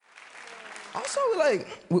Also, like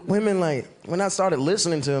with women, like when I started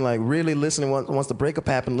listening to like really listening once the breakup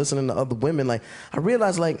happened, listening to other women, like I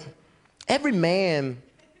realized like every man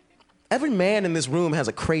in this room has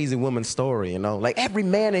a crazy woman story, you know? Like every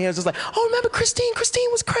man in here is just like, oh, remember Christine?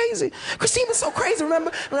 Christine was crazy. Christine was so crazy,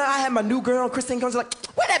 remember? When I had my new girl, Christine comes like,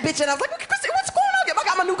 where that bitch at? I was like, Christine, what's going on? I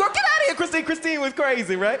got my new girl, get out of here, Christine. Christine was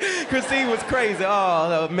crazy, right? Christine was crazy.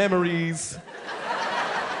 Oh, the memories.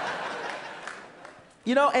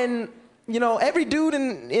 You know, and, you know, every dude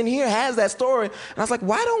in here has that story. And I was like,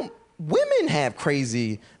 why don't women have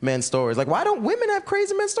crazy men stories? Like, why don't women have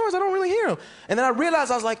crazy men stories? I don't really hear them. And then I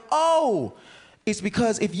realized, I was like, oh, it's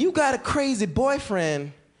because if you got a crazy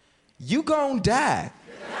boyfriend, you gon' die.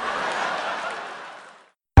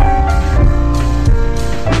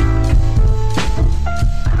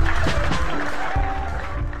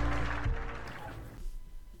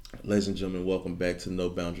 Ladies and gentlemen, welcome back to the No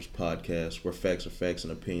Boundaries Podcast, where facts are facts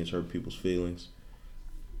and opinions hurt people's feelings.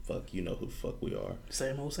 Fuck, you know who the fuck we are.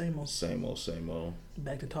 Same old, same old. Same old, same old.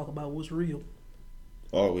 Back to talk about what's real.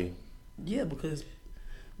 Are we? Yeah, because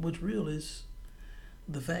what's real is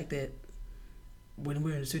the fact that when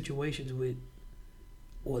we're in situations with,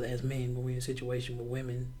 or as men, when we're in a situation with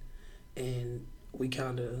women, and we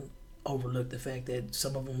kind of overlook the fact that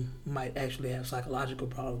some of them might actually have psychological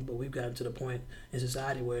problems, but we've gotten to the point in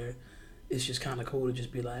society where it's just kind of cool to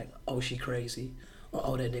just be like, oh, she crazy, or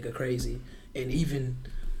oh, that nigga crazy. And even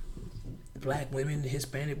black women,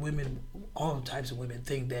 Hispanic women, all types of women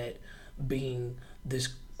think that being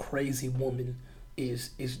this crazy woman is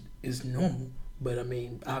normal. But I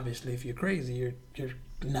mean, obviously, if you're crazy, you're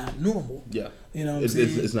not normal. Yeah. You know what I'm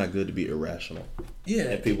saying? It's not good to be irrational. Yeah.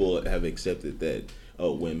 And people have accepted that,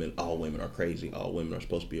 oh, all women are crazy, all women are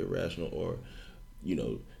supposed to be irrational, or, you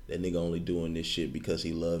know, that nigga only doing this shit because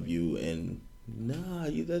he love you, and nah,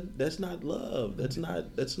 that's not love. That's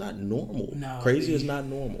not normal. No, crazy B. is not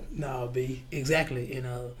normal. No, B, exactly. And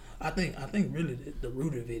I think really the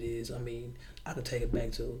root of it is, I mean, I could take it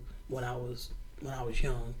back to when I was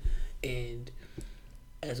young, and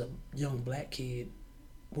as a young black kid,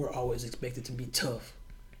 we're always expected to be tough.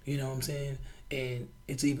 You know what I'm saying? And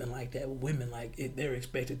it's even like that with women. Like they're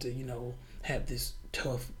expected to, you know, have this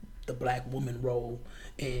tough, the black woman role.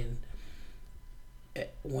 And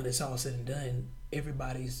when it's all said and done,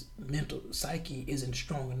 everybody's mental psyche isn't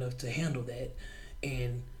strong enough to handle that.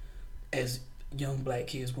 And as young black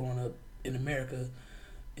kids growing up in America,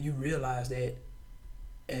 you realize that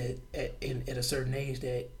at a certain age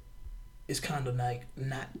that it's kind of like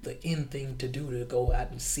not the end thing to do to go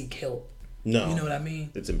out and seek help. No. You know what I mean?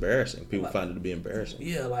 It's embarrassing. People find it to be embarrassing.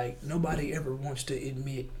 Yeah, like nobody ever wants to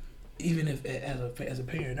admit, even if as a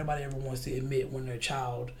parent, nobody ever wants to admit when their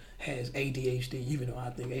child has ADHD, even though I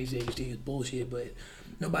think ADHD is bullshit, but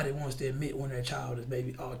nobody wants to admit when their child is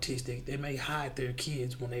maybe autistic. They may hide their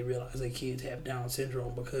kids when they realize their kids have Down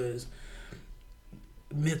syndrome, because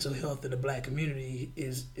mental health in the black community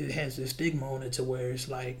it has this stigma on it to where it's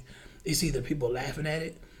like it's either people laughing at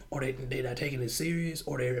it, or they're not taking it serious,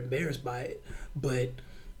 or they're embarrassed by it. But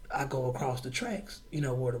I go across the tracks, you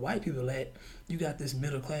know, where the white people at. You got this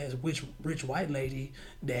middle class rich white lady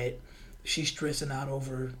that she's stressing out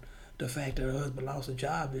over the fact that her husband lost a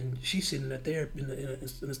job, and she's sitting in a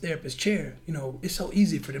therapist chair. You know, it's so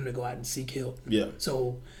easy for them to go out and seek help. Yeah.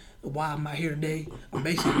 So why am I here today? I'm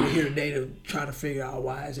basically here today to try to figure out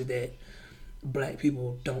why is it that black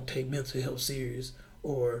people don't take mental health serious,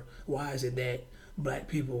 or why is it that black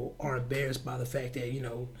people are embarrassed by the fact that, you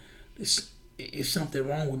know, it's something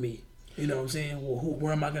wrong with me. You know what I'm saying? Well,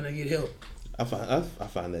 where am I going to get help? I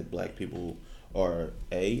find that black people are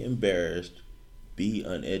A, embarrassed, B,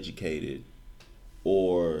 uneducated,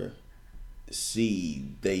 or C,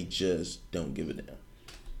 they just don't give a damn.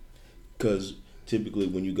 Because typically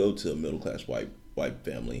when you go to a middle class white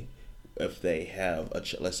family, if they have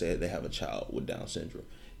let's say they have a child with Down syndrome,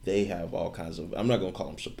 they have all kinds of, I'm not going to call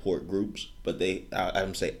them support groups, but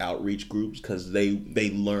I'm say outreach groups, because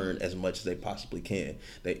they learn as much as they possibly can.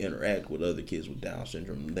 They interact with other kids with Down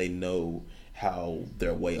syndrome. They know how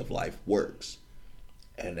their way of life works.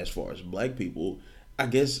 And as far as black people, I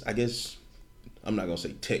guess I'm not going to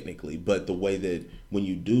say technically, but the way that when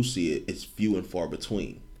you do see it, it's few and far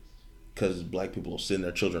between. Because black people will send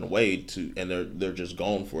their children away and they're just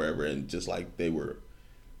gone forever, and just like they were,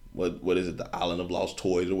 what is it, the island of lost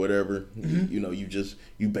toys or whatever. Mm-hmm. You know,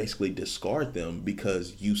 you basically discard them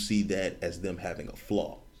because you see that as them having a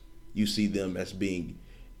flaw. You see them as being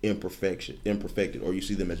imperfected, or you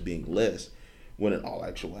see them as being less, when in all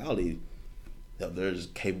actuality they're as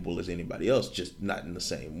capable as anybody else, just not in the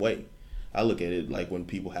same way. I look at it like when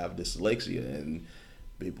people have dyslexia, and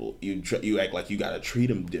people you act like you got to treat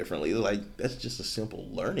them differently. Like, that's just a simple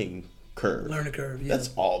learning curve. Learning curve, yeah.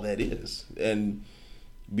 That's all that is. And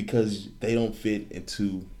because they don't fit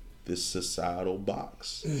into this societal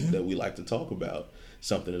box that we like to talk about,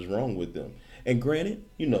 something is wrong with them. And granted,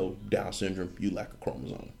 Down syndrome, you lack a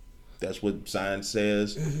chromosome. That's what science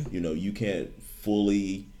says. You can't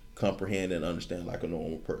fully comprehend and understand like a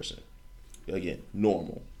normal person. Again,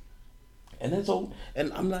 normal. And that's all.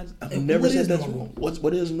 And I've never said that's wrong.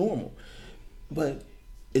 What is normal? But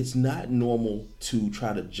it's not normal to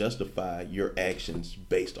try to justify your actions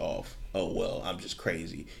based off, oh, well, I'm just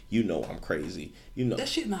crazy. I'm crazy. That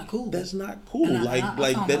shit not cool. That's not cool.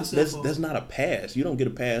 That's not a pass. You don't get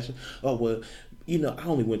a pass. Oh, well, I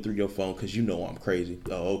only went through your phone because I'm crazy.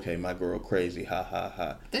 Oh, okay, my girl crazy. Ha, ha,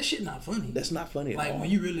 ha. That shit not funny. That's not funny at all.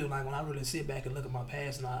 When I really sit back and look at my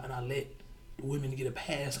past and I let women get a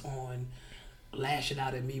pass on lashing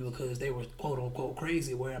out at me because they were quote unquote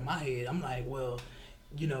crazy, where in my head I'm like, well,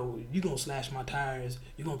 you gonna slash my tires,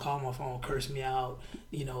 you gonna call my phone, curse me out,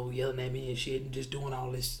 yelling at me and shit, and just doing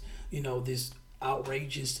all this, this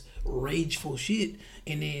outrageous, rageful shit,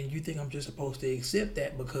 and then you think I'm just supposed to accept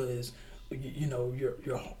that because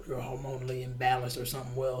you're hormonally imbalanced or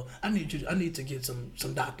something. Well, I need to get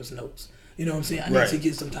some doctor's notes. You know what I'm saying? I need to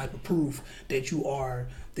get some type of proof that you are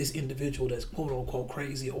this individual that's quote unquote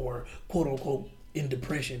crazy or quote unquote in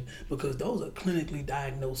depression, because those are clinically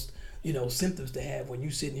diagnosed, symptoms to have when you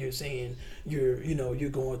sitting here saying you're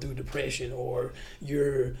going through depression or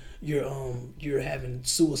you're having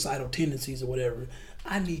suicidal tendencies or whatever.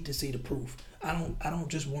 I need to see the proof. I don't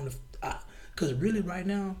just want to, because really right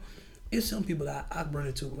now, it's some people that I've run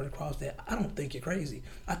across that I don't think you're crazy.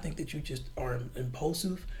 I think that you just are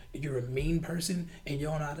impulsive, you're a mean person, and you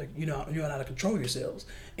don't know how to control yourselves.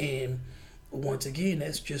 And once again,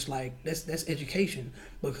 that's just like that's education,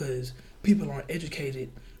 because people aren't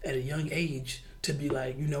educated at a young age to be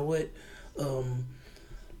like, what,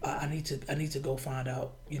 I need to go find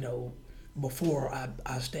out, before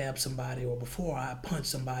I stab somebody or before I punch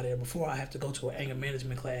somebody or before I have to go to an anger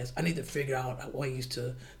management class. I need to figure out ways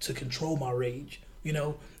to control my rage.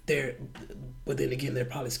 But then again, they're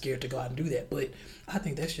probably scared to go out and do that. But I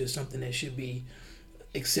think that's just something that should be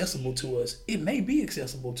accessible to us. It may be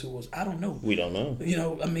accessible to us. I don't know. We don't know.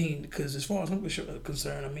 Because as far as I'm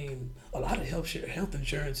concerned, a lot of health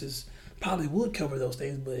insurances probably would cover those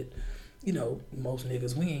things, but most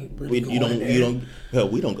niggas, we ain't really we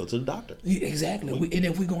don't go to the doctor. Yeah, exactly. And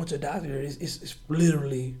if we go to the doctor, it's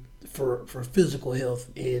literally for physical health,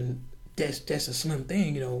 and that's a slim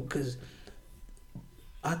thing, because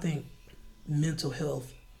I think mental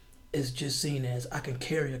health is just seen as I can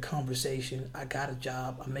carry a conversation, I got a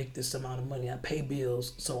job, I make this amount of money, I pay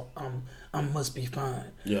bills, so I must be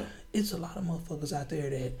fine. Yeah. It's a lot of motherfuckers out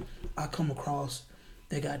there that I come across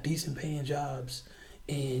that got decent paying jobs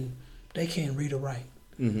and they can't read or write,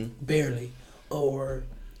 barely, or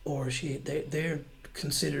shit. They're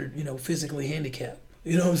considered, physically handicapped.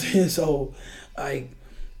 You know what I'm saying? So,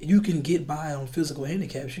 you can get by on physical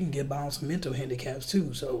handicaps. You can get by on some mental handicaps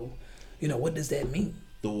too. So, what does that mean?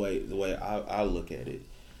 The way I look at it,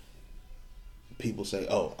 people say,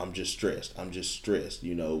 "Oh, I'm just stressed. I'm just stressed."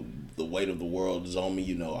 The weight of the world is on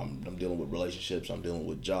me. I'm dealing with relationships. I'm dealing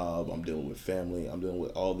with job. I'm dealing with family. I'm dealing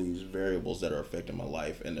with all these variables that are affecting my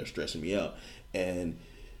life, and they're stressing me out. And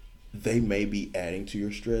they may be adding to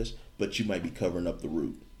your stress, but you might be covering up the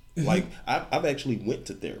root. Like I've actually went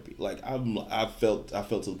to therapy. Like I felt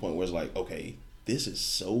to the point where it's like, okay, this is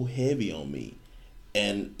so heavy on me,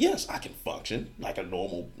 and yes, I can function like a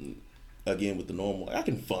normal. Again, with the normal, I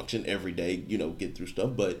can function every day, get through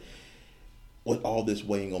stuff. But with all this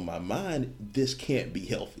weighing on my mind, this can't be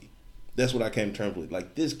healthy. That's what I came to terms with.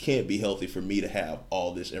 Like, this can't be healthy for me to have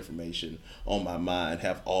all this information on my mind,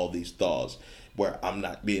 have all these thoughts where I'm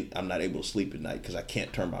not able to sleep at night because I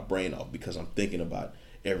can't turn my brain off because I'm thinking about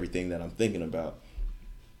everything that I'm thinking about.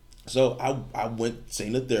 So I went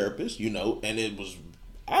seen a therapist, and it was.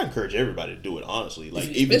 I encourage everybody to do it, honestly. Like,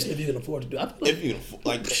 especially if you can afford to do it. If you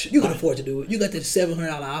can, you can afford to do it. You got that $700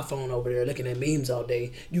 iPhone over there looking at memes all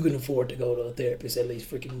day. You can afford to go to a therapist at least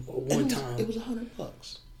freaking one time. It was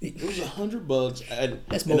 $100. It was $100.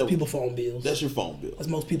 That's most people's phone bills. That's your phone bill. That's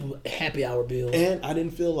most people happy hour bills. And I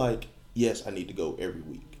didn't feel like, yes, I need to go every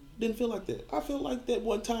week. Didn't feel like that. I felt like that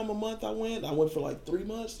one time a month I went for like 3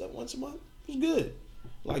 months. That once a month, it was good.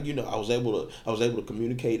 Like, I was able to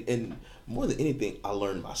communicate, and more than anything, I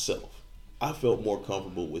learned myself. I felt more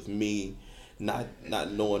comfortable with me, not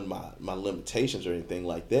knowing my limitations or anything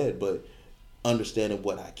like that, but understanding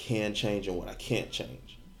what I can change and what I can't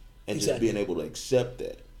change, and just being able to accept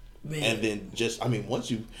that. Man. And then just, I mean,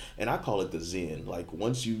 once you, and I call it the Zen, like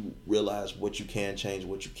once you realize what you can change,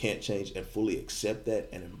 what you can't change, and fully accept that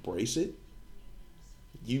and embrace it,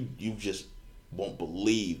 you just won't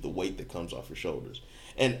believe the weight that comes off your shoulders.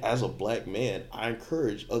 And as a black man, I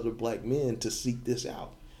encourage other black men to seek this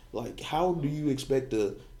out. Like, how do you expect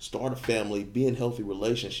to start a family, be in healthy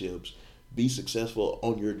relationships, be successful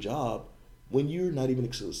on your job when you're not even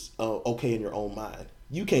okay in your own mind?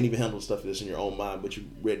 You can't even handle the stuff that's in your own mind, but you're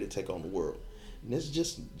ready to take on the world. And this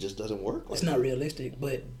just doesn't work. It's not realistic,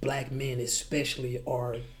 but black men especially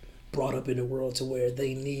are brought up in a world to where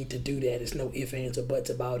they need to do that. It's no ifs, ands, or buts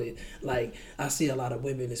about it. Like, I see a lot of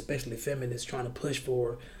women, especially feminists, trying to push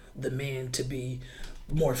for the man to be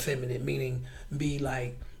more feminine, meaning be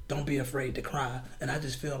like, don't be afraid to cry. And I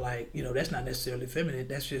just feel like, you know, that's not necessarily feminine.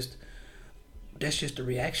 That's just a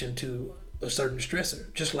reaction to a certain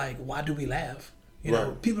stressor. Just like, why do we laugh? You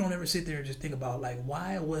know, people don't ever sit there and just think about, like,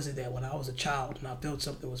 why was it that when I was a child and I felt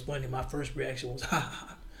something was funny, my first reaction was, ha ha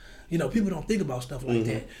ha. You know, people don't think about stuff like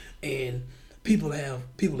that. And people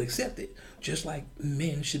accept it. Just like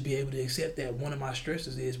men should be able to accept that one of my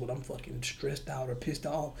stresses is when I'm fucking stressed out or pissed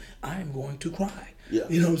off, I am going to cry. Yeah.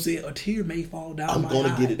 You know what I'm saying? A tear may fall down my eye. I'm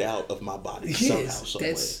going to get it out of my body somehow, some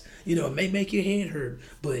way. You know, it may make your hand hurt,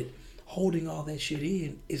 but holding all that shit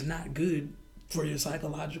in is not good for your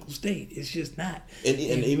psychological state. It's just not. And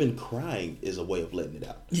even crying is a way of letting it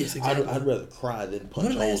out. Yes, exactly. I'd rather cry than punch holes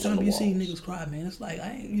in the When walls. the last time you seen niggas cry, man? It's like,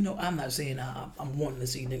 I'm not saying I'm wanting to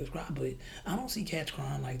see niggas cry, but I don't see cats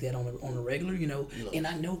crying like that on a regular, you know. No. And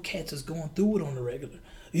I know cats is going through it on the regular.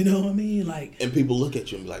 You know what I mean? Like, and people look at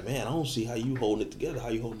you and be like, man, I don't see how you holding it together. How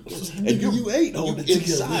you holding it together? And you ain't holding it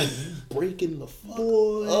inside, together. breaking the fuck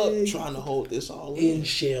up, trying to hold this all in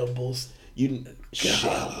shambles. You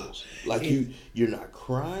shambles. Like, you're not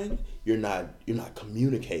crying. You're not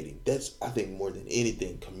communicating. That's, I think, more than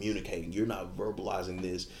anything, communicating. You're not verbalizing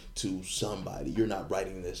this to somebody. You're not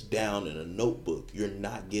writing this down in a notebook. You're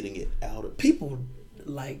not getting it out of people.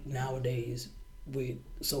 Like, nowadays, with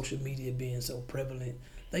social media being so prevalent,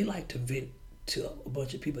 they like to vent to a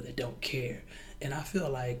bunch of people that don't care. And I feel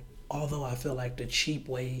like, although I feel like the cheap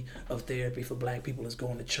way of therapy for black people is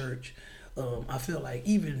going to church, I feel like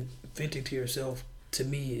even venting to yourself, to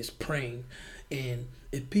me, is praying. And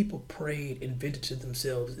if people prayed and vented to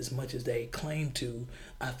themselves as much as they claim to,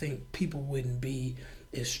 I think people wouldn't be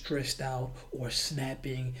as stressed out or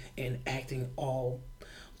snapping and acting all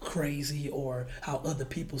crazy, or how other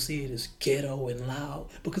people see it as ghetto and loud,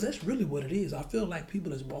 because that's really what it is. I feel like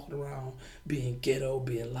people that's walking around being ghetto,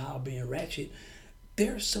 being loud, being ratchet,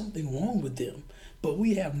 there's something wrong with them. But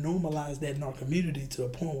we have normalized that in our community to a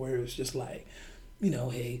point where it's just like, you know,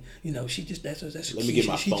 hey, you know, she just, that's let me get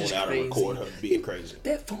my phone out and record her being crazy.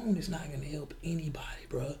 That phone is not going to help anybody,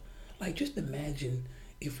 bro. Like, just imagine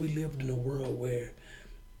if we lived in a world where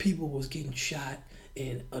people was getting shot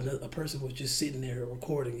and a person was just sitting there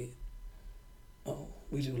recording it. Oh,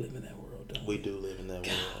 we do live in that world, don't we? We do live in that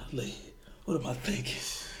world. What am I thinking?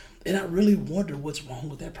 And I really wonder what's wrong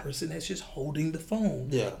with that person that's just holding the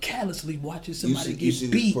phone, callously watching somebody get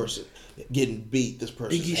beat. This person getting beat. This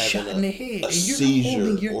person get having shot in the head, and you're seizure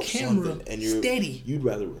holding your or camera something, and you're steady. You'd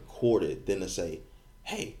rather record it than to say,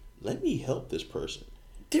 "Hey, let me help this person."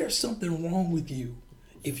 There's something wrong with you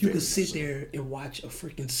if you could sit there and watch a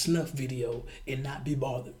freaking snuff video and not be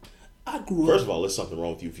bothered. First of all, there's something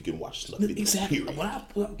wrong with you if you can watch snuff videos. Exactly. Period.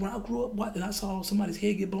 When I grew up and I saw somebody's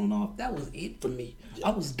head get blown off, that was it for me. Yeah.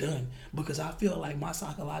 I was done, because I feel like my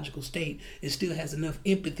psychological state, it still has enough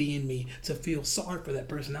empathy in me to feel sorry for that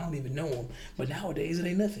person. I don't even know them. But nowadays, it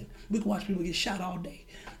ain't nothing. We can watch people get shot all day.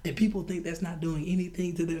 And people think that's not doing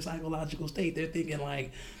anything to their psychological state. They're thinking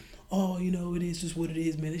like, oh, you know, it is just what it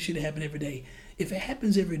is, man. It should have happened every day. If it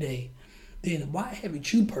happens every day, then why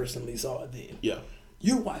haven't you personally saw it then? Yeah.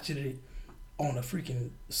 You're watching it on a freaking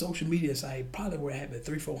social media site, probably where it happened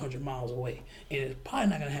 300-400 miles away, and it's probably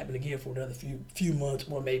not gonna happen again for another few months,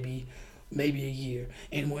 or maybe a year.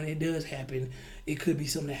 And when it does happen, it could be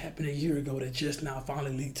something that happened a year ago that just now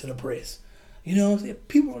finally leaked to the press. You know what I'm saying?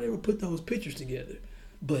 People don't ever put those pictures together.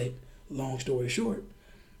 But long story short,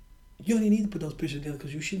 you don't even need to put those pictures together,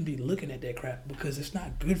 because you shouldn't be looking at that crap, because it's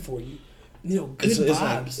not good for you. You know, good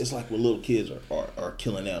vibes. It's like when little kids are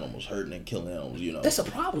killing animals, hurting and killing animals, you know. That's a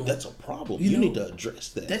problem. That's a problem. You need to address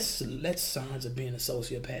that. That's signs of being a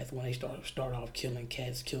sociopath, when they start off killing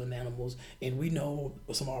cats, killing animals. And we know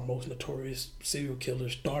some of our most notorious serial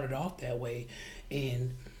killers started off that way,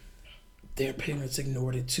 and their parents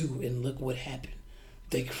ignored it too. And look what happened.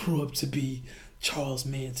 They grew up to be Charles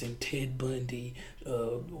Manson, Ted Bundy,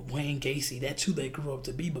 Wayne Gacy. That's who they grew up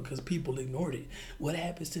to be, because people ignored it. What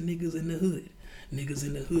happens to niggas in the hood? Niggas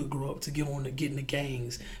in the hood grow up to get in the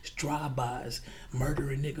gangs, drive-bys,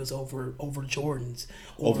 murdering niggas over Jordans.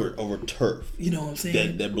 Over turf. You know what I'm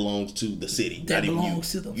saying? That belongs to the city. That not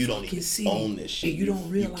belongs even to the you don't fucking even city. own this shit. And you don't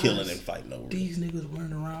realize you killing and fighting over these niggas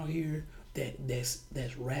running around here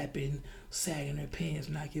that's rapping, sagging their pants,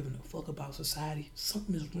 not giving a fuck about society.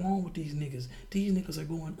 Something is wrong with these niggas. These niggas are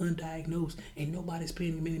going undiagnosed and nobody's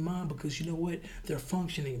paying them any mind because you know what? They're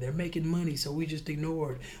functioning. They're making money, so we just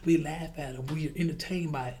ignore it. We laugh at them. We are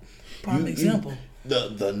entertained by it. Prime example.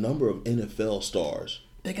 The number of NFL stars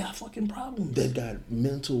they got fucking problems. that got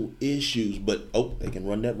mental issues, but they can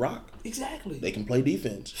run that rock. Exactly. They can play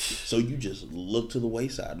defense. So you just look to the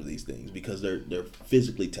wayside of these things because they're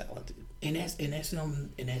physically talented. And that's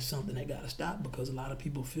something that gotta stop because a lot of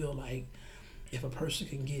people feel like if a person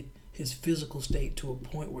can get his physical state to a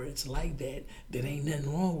point where it's like that, then ain't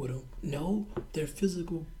nothing wrong with them. No,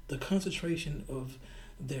 the concentration of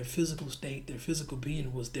their physical state, their physical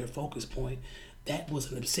being was their focus point. That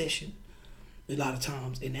was an obsession a lot of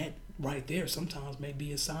times, and that right there sometimes may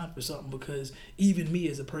be a sign for something because even me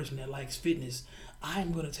as a person that likes fitness,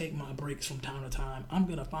 I'm gonna take my breaks from time to time. I'm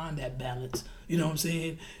gonna find that balance. You know what I'm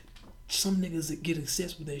saying? Some niggas that get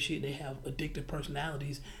obsessed with that shit, they have addictive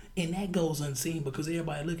personalities, and that goes unseen because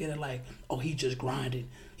everybody look at it like, oh, he just grinding,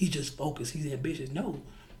 he just focused, he's ambitious. No,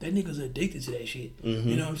 that nigga's addicted to that shit. Mm-hmm.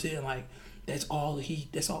 You know what I'm saying? Like that's all he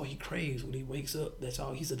craves when he wakes up. That's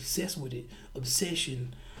all he's obsessed with it.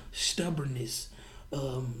 Obsession, stubbornness.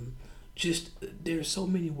 Just there's so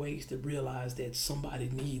many ways to realize that somebody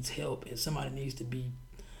needs help and somebody needs to be,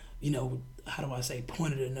 how do I say,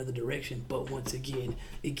 pointed in another direction. But once again,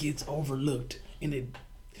 it gets overlooked, and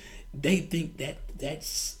they think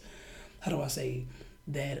that's how do I say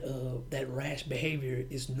that rash behavior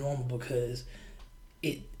is normal because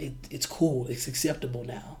it's cool, it's acceptable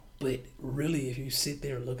now. But really, if you sit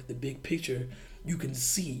there and look at the big picture, you can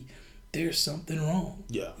see there's something wrong.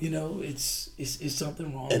 Yeah. It's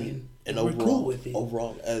something wrong, and we're overall, cool with it.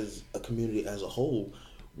 Overall, as a community as a whole,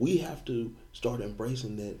 we have to start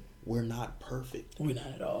embracing that we're not perfect. We're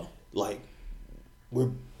not at all. Like,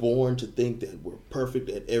 we're born to think that we're perfect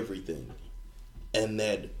at everything, and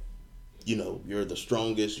that you're the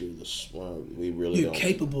strongest. You're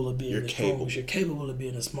capable of being the strongest. You're You're capable of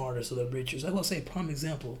being the smartest or the richest. I will say, prime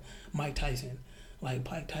example, Mike Tyson. Like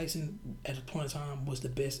Mike Tyson, at a point in time, was the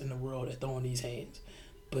best in the world at throwing these hands,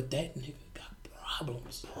 but that nigga got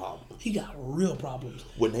problems. He got real problems.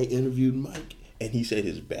 When they interviewed Mike, and he said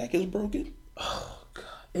his back is broken. Oh God!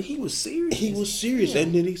 And he was serious. He was serious, Yeah.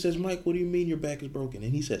 and then he says, "Mike, what do you mean your back is broken?"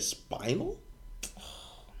 And he said, "Spinal."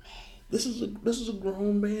 Oh man! This is a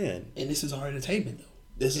grown man. And this is our entertainment, though.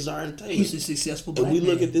 This is our entertainment. He's a successful black and we man.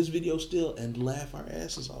 look at this video still and laugh our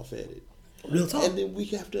asses off at it. Real talk. And then we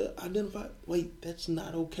have to identify, wait, that's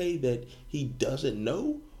not okay that he doesn't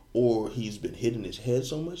know, or he's been hitting his head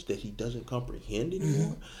so much that he doesn't comprehend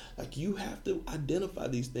anymore. Mm-hmm. Like, you have to identify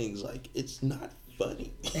these things. Like, it's not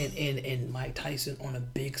funny. And Mike Tyson on a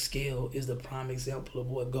big scale is the prime example of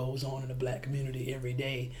what goes on in the black community every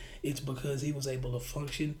day. It's because he was able to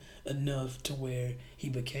function enough to where he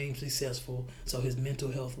became successful, so his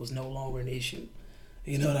mental health was no longer an issue.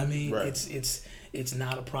 You know what I mean? Right. It's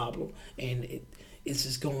not a problem, and it's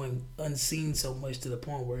just going unseen so much to the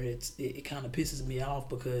point where it kind of pisses me off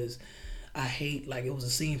because I hate, like, it was a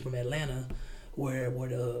scene from Atlanta where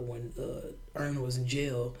when Earn was in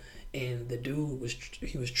jail and the dude was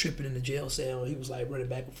tripping in the jail cell. He was like running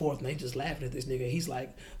back and forth, and they just laughing at this nigga. He's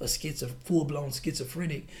like a full-blown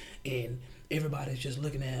schizophrenic, and everybody's just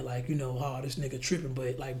looking at it like, oh, this nigga tripping,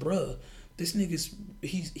 but like, bruh, this nigga's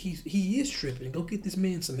he is tripping. Go get this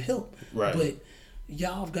man some help. Right. But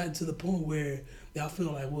y'all have gotten to the point where y'all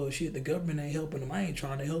feel like, well, shit, the government ain't helping him. I ain't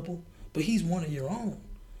trying to help him. But he's one of your own.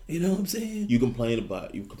 You know what I'm saying? You complain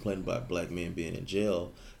about black men being in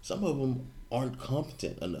jail. Some of them aren't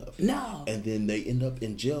competent enough. No. And then they end up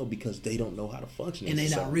in jail because they don't know how to function. And they're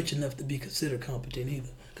not rich enough to be considered competent either.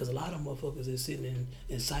 Because a lot of motherfuckers is sitting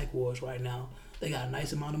in psych wards right now. They got a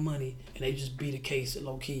nice amount of money, and they just beat a case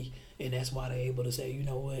low key. And that's why they're able to say, you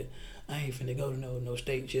know what, I ain't finna go to no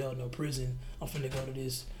state jail, no prison. I'm finna go to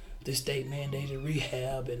this state mandated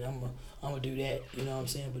rehab, and I'm gonna do that. You know what I'm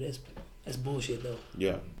saying? But that's bullshit though.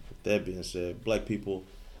 Yeah. That being said, black people,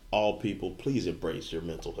 all people, please embrace your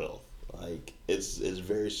mental health. Like, it's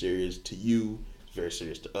very serious to you. It's very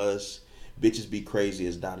serious to us. Bitches be crazy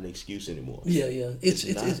is not an excuse anymore. Yeah. It's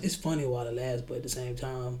not. it's funny while it lasts, but at the same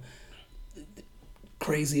time,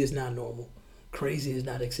 crazy is not normal. Crazy is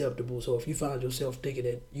not acceptable. So if you find yourself thinking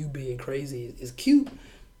that you being crazy is cute,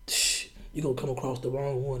 you're gonna come across the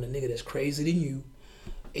wrong one. A nigga that's crazy than you,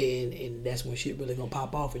 And that's when shit really gonna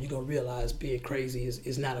pop off, and you're gonna realize being crazy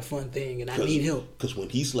is not a fun thing, and I need help. Because when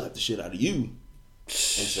he slapped the shit out of you and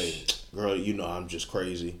say, girl, you know I'm just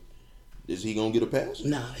crazy, is he gonna get a pass?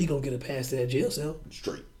 Nah, he gonna get a pass to that jail cell.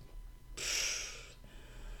 Straight.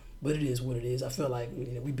 But it is what it is. I feel like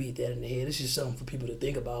we beat that in the head. It's just something for people to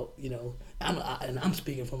think about. I'm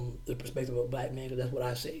speaking from the perspective of a black man because that's what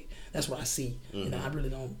I say. That's what I see. Mm-hmm. I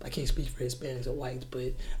really don't. I can't speak for Hispanics or whites,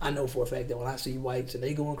 but I know for a fact that when I see whites and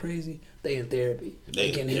they going crazy, they in therapy. They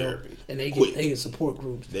in help, therapy. and they get support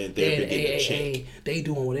groups. They in therapy getting a check. They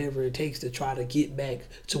doing whatever it takes to try to get back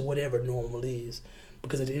to whatever normal is.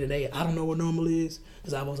 Because at the end of the day, I don't know what normal is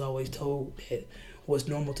because I was always told that what's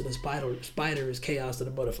normal to the spider is chaos to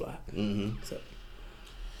the butterfly. Mm-hmm. So,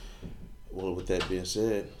 well, with that being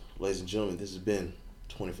said, ladies and gentlemen, this has been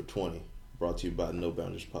 20 for 20, brought to you by No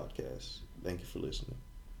Boundaries Podcast. Thank you for listening.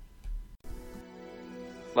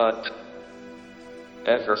 But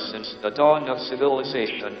ever since the dawn of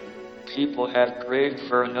civilization, people have craved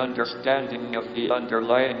for an understanding of the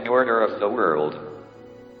underlying order of the world.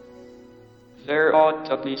 There ought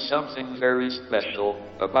to be something very special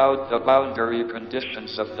about the boundary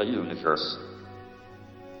conditions of the universe.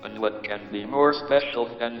 And what can be more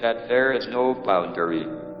special than that there is no boundary?